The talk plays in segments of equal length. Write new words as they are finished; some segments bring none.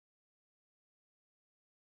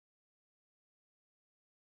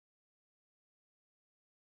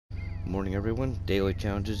Morning everyone, daily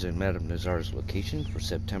challenges in Madame Nazar's location for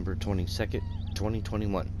September 22nd,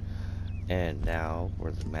 2021. And now,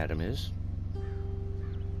 where the Madam is,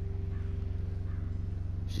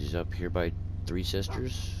 she's up here by Three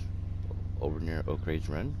Sisters, over near Oak Ridge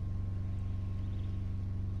Run.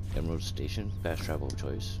 Emerald Station, fast travel of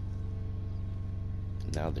choice.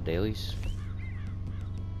 Now the dailies.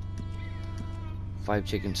 5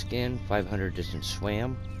 chicken skin, 500 distance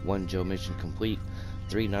swam, 1 Joe mission complete,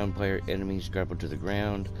 3 non-player enemies grappled to the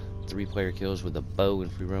ground, 3 player kills with a bow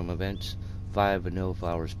and free roam events, 5 vanilla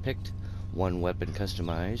flowers picked, 1 weapon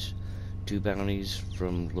customized, 2 bounties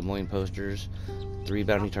from Lemoyne posters, 3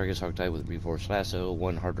 bounty targets hogtied with reinforced lasso,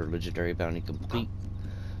 1 harder legendary bounty complete,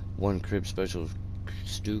 1 crib special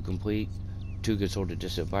stew complete, 2 good sold to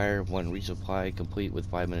distant fire, 1 resupply complete with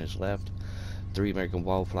 5 minutes left, 3 American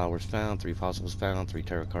wildflowers found, 3 fossils found, 3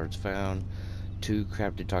 tarot cards found, 2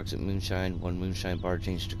 crafted toxic moonshine, 1 moonshine bar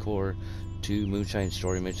changed to core, 2 moonshine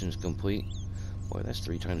story missions complete. Boy, that's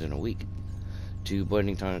 3 times in a week. 2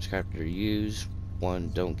 blending times crafted or used,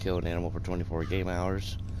 1 don't kill an animal for 24 game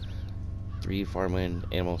hours, 3 farmland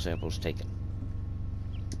animal samples taken.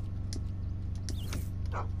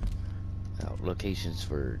 Now, locations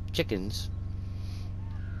for chickens.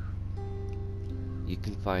 You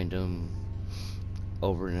can find them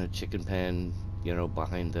over in a chicken pen, you know,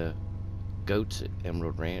 behind the goats at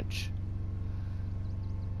Emerald Ranch.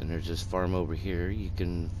 And there's this farm over here. You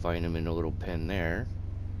can find them in a little pen there.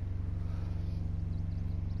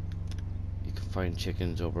 You can find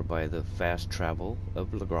chickens over by the fast travel of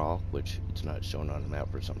LeGras, which it's not shown on the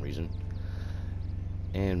map for some reason.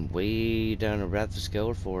 And way down at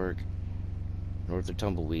Rathskeller Fork, north of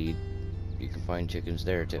Tumbleweed, you can find chickens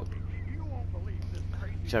there too.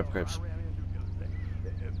 Shut up, Crips.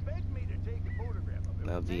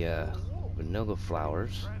 Now the vanilla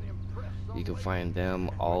flowers, you can find them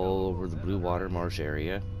all over the Blue Water Marsh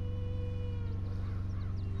area.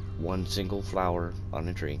 1 single flower on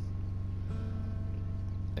a tree.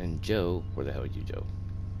 And Joe, where the hell are you, Joe?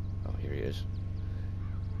 Oh, here he is.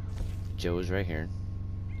 Joe is right here.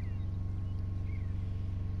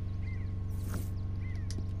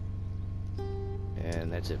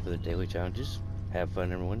 And that's it for the daily challenges. Have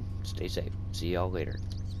fun, everyone. Stay safe. See y'all later.